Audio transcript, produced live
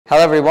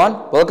Hello everyone,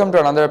 welcome to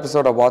another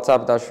episode of What's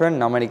Up with Ashwin.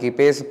 நம்ம இன்னைக்கு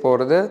பேச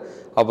போறது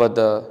about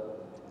the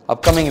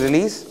upcoming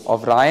release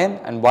of Raayan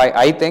and why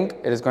I think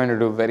it is going to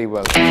do very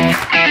well.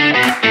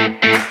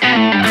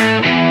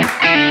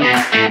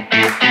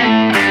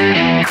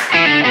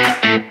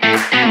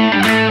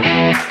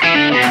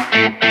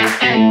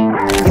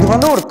 இது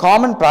வந்து ஒரு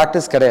common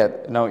practice கிடையாது.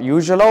 Now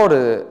usually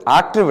ஒரு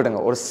actor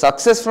விடுங்க, ஒரு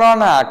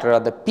சக்சஸ்ஃபுல்லான actor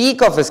at the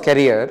peak of his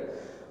career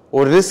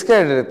ஒரு ரிஸ்க்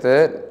எடுத்து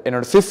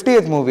என்னோட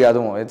 50th மூவி,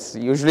 அதுவும் இட்ஸ்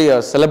யூஸ்வலி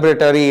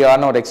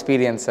செலிப்ரேட்டரியான ஒரு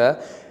எக்ஸ்பீரியன்ஸை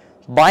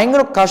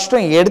பயங்கர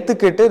கஷ்டம்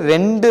எடுத்துக்கிட்டு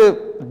ரெண்டு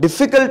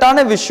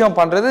டிஃபிகல்ட்டான விஷயம்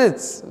பண்ணுறது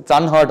it's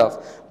unheard of.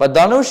 But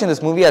Dhanush in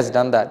this movie has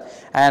done that.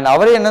 And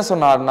அவரே என்ன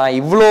சொன்னார்னா,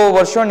 இவ்வளோ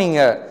வருஷம்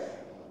நீங்கள்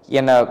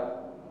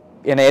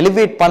என்னை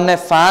எலிவேட் பண்ண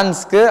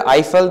ஃபேன்ஸ்க்கு ஐ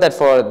fell that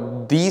for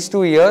these 2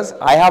 years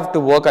I have to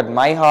work at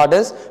my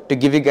hardest to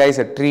give you guys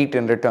a treat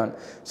in return.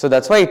 So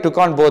that's why he took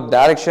on both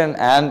direction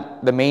and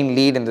the main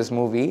lead in this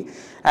movie.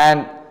 And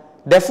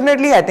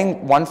definitely I think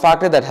one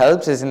factor that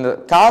helps is in the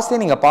cast.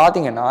 நீங்க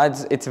பாத்தீங்கன்னா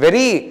it's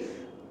very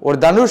ஒரு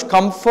தனுஷ்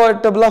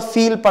கம்ஃபர்டபுளா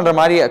feel பண்ற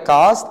மாதிரி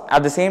cast,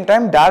 at the same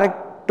time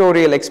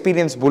directorial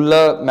experience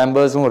புள்ள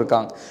மெம்பர்ஸும்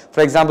இருக்காங்க.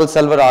 For example,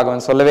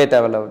 Selvaraghavan சொல்லவே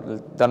தேவையில்ல,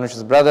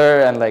 தனுஷ்'s brother,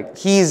 and like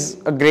he's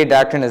a great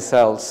actor in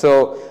himself. So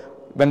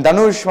when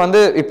Dhanush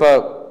வந்து இப்ப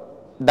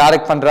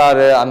direct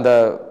பண்றாரு, அந்த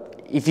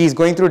if he's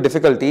going through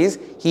difficulties,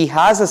 he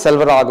has a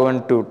Selvaraghavan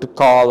to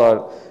call or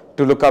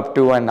to look up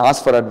to and ask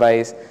for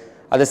advice.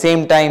 At the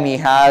same time, he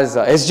has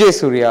S.J.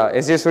 Surya.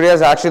 S.J. Surya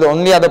is actually the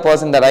only other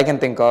person that I can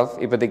think of,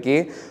 Ipadiki,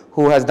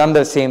 who has done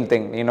the same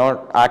thing, you know,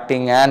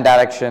 acting and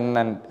direction,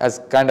 and has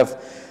kind of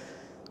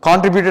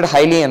contributed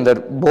highly in the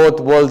both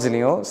worlds, you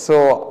know. So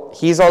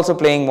he's also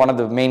playing one of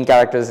the main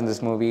characters in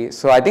this movie.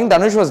 So I think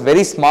Dhanush was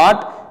very smart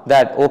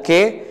that,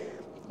 okay,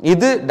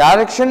 this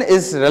direction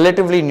is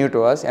relatively new to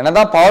us.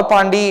 Another Paul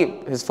Pandi,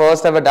 his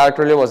first ever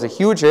directorial, was a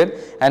huge hit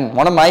and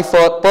one of my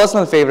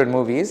personal favorite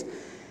movies.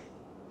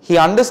 He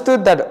understood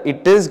that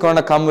it is going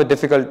to come with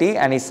difficulty,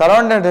 and he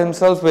surrounded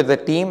himself with a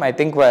team, I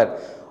think, where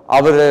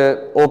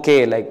okay,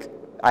 like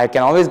I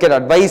can always get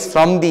advice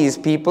from these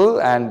people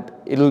and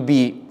it will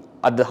be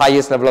at the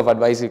highest level of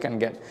advice you can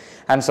get.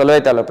 And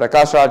Solovitalo,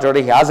 Prakash Raj,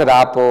 he has a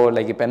rapport,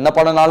 like if enna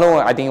padanalo,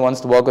 I think he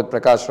wants to work with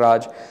Prakash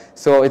Raj.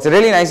 So it's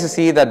really nice to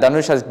see that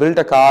Dhanush has built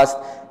a cast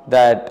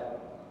that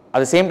at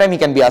the same time he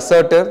can be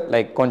assertive,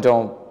 like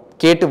konjam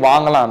கேட்டு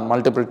வாங்கலாம்,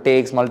 multiple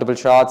takes, multiple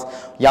shots,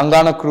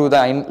 யங்கான crew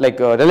தான், like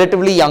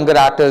relatively younger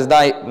actors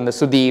தான், இந்த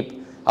Sudeep,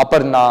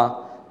 Aparna,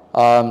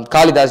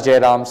 Kalidas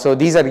Jairam. So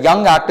these are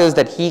young actors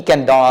that he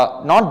can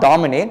not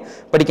dominate,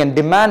 but he can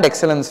demand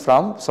excellence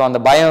from. So on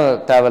the bio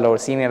travel or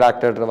senior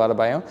actor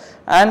bio,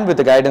 and with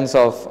the guidance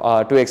of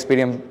two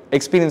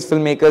experienced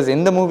filmmakers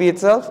in the movie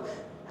itself,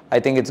 I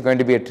think it's going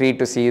to be a treat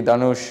to see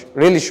Dhanush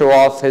really show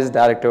off his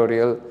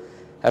directorial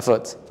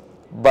efforts.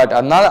 But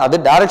another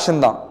other direction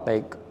தான்,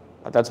 like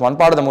that's one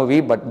part of the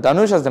movie, but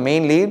Dhanush as the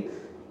main lead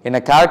in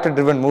a character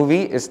driven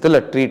movie is still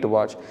a treat to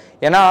watch.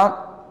 ஏன்னா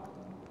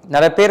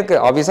நிறைய பேருக்கு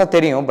ஆப்வியஸாக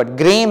தெரியும், but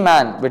grey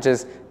man, which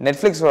is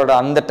நெட்ஃப்ளிக்ஸோட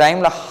அந்த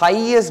டைமில்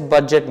highest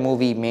budget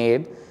movie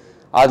mat,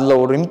 அதில்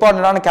ஒரு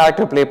இம்பார்ட்டண்டான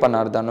கேரக்டர் ப்ளே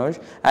பண்ணார்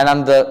தனுஷ்.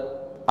 அண்ட்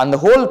அந்த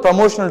ஹோல்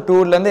ப்ரமோஷனல்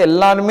டூர்லேருந்து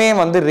எல்லாருமே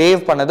வந்து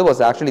ரேவ் பண்ணது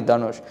was actually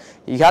Dhanush.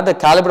 You had the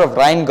calibre of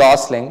Rayan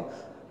Gosling,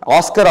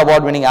 Oscar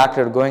award winning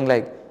actor, going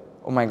like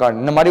oh my god,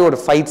 இந்த மாதிரி ஒரு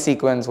ஃபைட்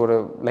சீக்வன்ஸ், ஒரு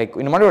லைக்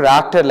இந்த மாதிரி ஒரு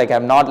actor like I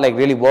have not like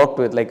really work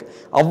with, like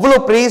அவ்வளோ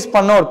prays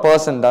பண்ண ஒரு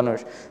பர்சன்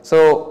தனுஷ். ஸோ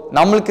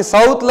நம்மளுக்கு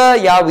சவுத்தில்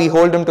we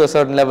hold him to a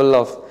certain level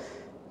of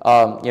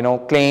you know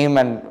claim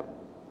and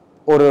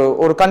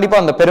ஒரு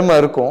கண்டிப்பாக அந்த பெருமை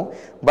இருக்கும்.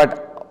 பட்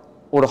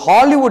ஒரு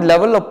ஹாலிவுட்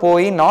லெவலில்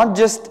போய் நாட்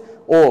ஜஸ்ட்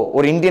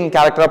ஒரு இந்தியன்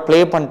கேரக்டராக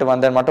ப்ளே பண்ணிட்டு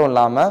வந்தது மட்டும்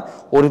இல்லாமல்,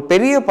 ஒரு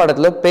பெரிய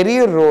படத்தில்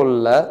பெரிய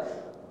ரோலில்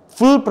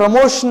ஃபுல்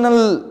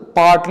ப்ரமோஷனல்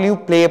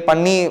பார்ட்லையும் ப்ளே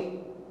பண்ணி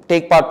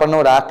டேக் பார்ட் பண்ண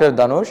ஒரு ஆக்டர்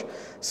தனுஷ்.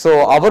 ஸோ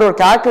அவர் ஒரு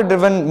கேரக்டர்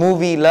ட்ரிவன்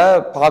மூவியில்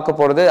பார்க்க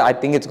போகிறது, I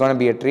think it's gonna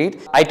be a treat.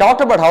 I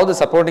talked about how the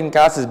supporting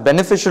cost is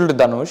beneficial to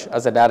Dhanush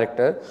as a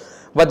director,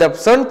 but the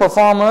certain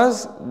performers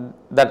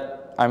that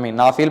I மீன்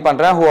நான் feel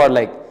பண்ணுறேன், who are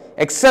like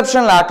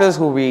exceptional actors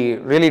who we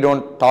really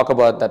don't talk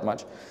about that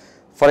much.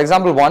 For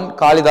example one,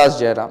 Kalidas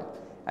Jayaram.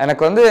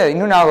 எனக்கு வந்து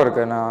இன்னும் ஞாபகம்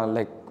இருக்குது, நான்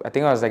like I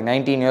think I was like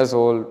 19 years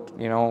old,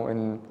 you know,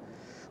 இன்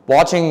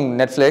வாட்சிங்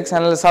Netflix.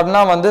 And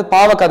சடனாக வந்து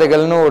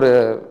பாவக்கதைகள்னு ஒரு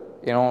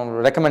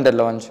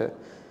recommendedல வந்துச்சு.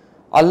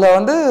 அதில்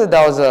வந்து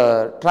there was a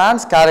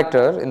trans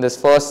character in this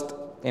first,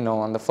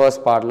 on the first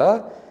partல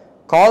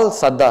called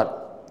Sardar.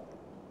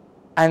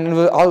 And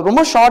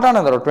ரொம்ப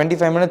ஷார்ட்டான ஒரு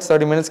 25 minutes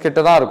 30 minutes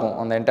கிட்ட தான் இருக்கும்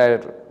அந்த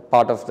entire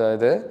part of the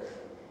இது.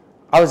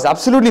 I was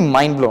absolutely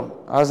mind blown.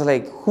 I was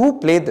like, who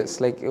played this?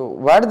 Like,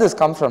 where did this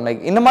come from?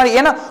 Like, இந்த மாதிரி,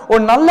 ஏன்னா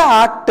ஒரு நல்ல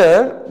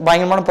ஆக்டர்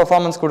பயங்கரமான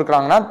பெர்ஃபார்மன்ஸ்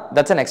கொடுக்குறாங்கன்னா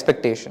that's an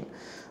expectation.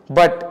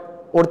 But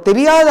ஒரு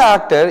தெரியாத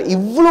ஆக்டர்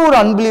இவ்வளோ ஒரு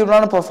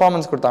அன்பிலீவபிளான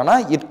பெர்ஃபார்மன்ஸ் கொடுத்தாங்கன்னா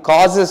இட்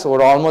காசஸ்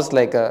ஒரு ஆல்மோஸ்ட்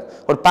லைக்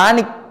ஒரு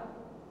பேனிக்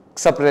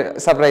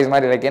சர்ப்ரைஸ்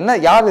மாதிரி, லைக் என்ன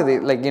யார் இது,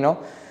 லைக் யூனோ.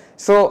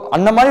 ஸோ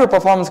அந்த மாதிரி ஒரு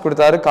பெர்ஃபார்மன்ஸ்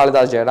கொடுத்தாரு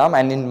Kalidas Jayaram.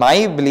 And in my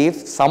belief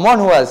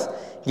someone who has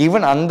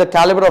given அந்த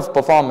caliber of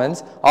performance,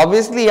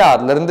 obviously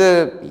அதுலேருந்து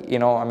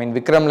I mean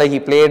Vikram, like he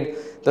played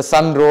the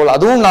son role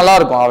அதுவும் நல்லா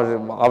இருக்கும்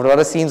அவர்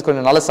வர சீன்ஸ்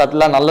கொஞ்சம் நல்ல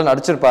சட்டலா நல்லா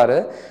நடிச்சிருப்பாரு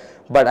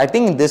but I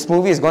think this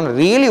movie is going to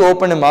really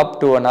open him up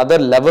to another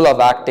level of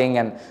acting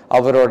and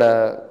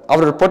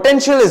our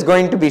potential is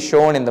going to be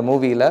shown in the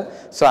movie la.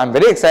 So I'm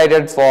very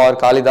excited for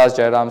Kalidas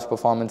Jairam's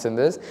performance in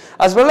this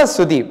as well as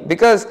Sudeep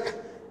because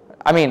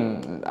I mean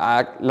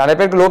நிறைய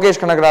பேருக்கு Lokesh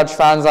Kanagaraj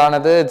fans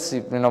ஆனது it's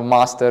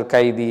master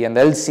கைதி அந்த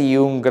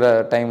LCUங்கிற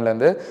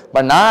டைம்லேருந்து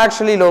but நான்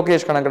actually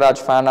Lokesh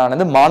Kanagaraj fan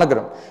ஆனது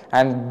மாநகரம்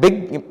and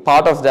big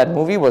part of that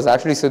movie was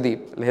actually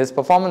Sudeep his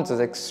performance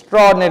is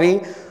extraordinary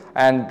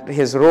and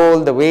his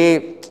role the way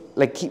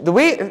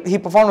he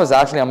performed was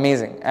actually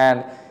amazing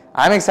and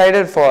I'm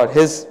excited for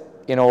his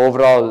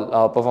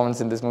overall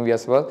performance in this movie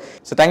as well.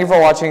 So thank you for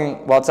watching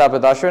WhatsApp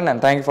with Ashwin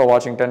and thank you for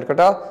watching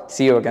Tentkotta.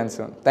 See you again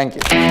soon. Thank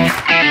you.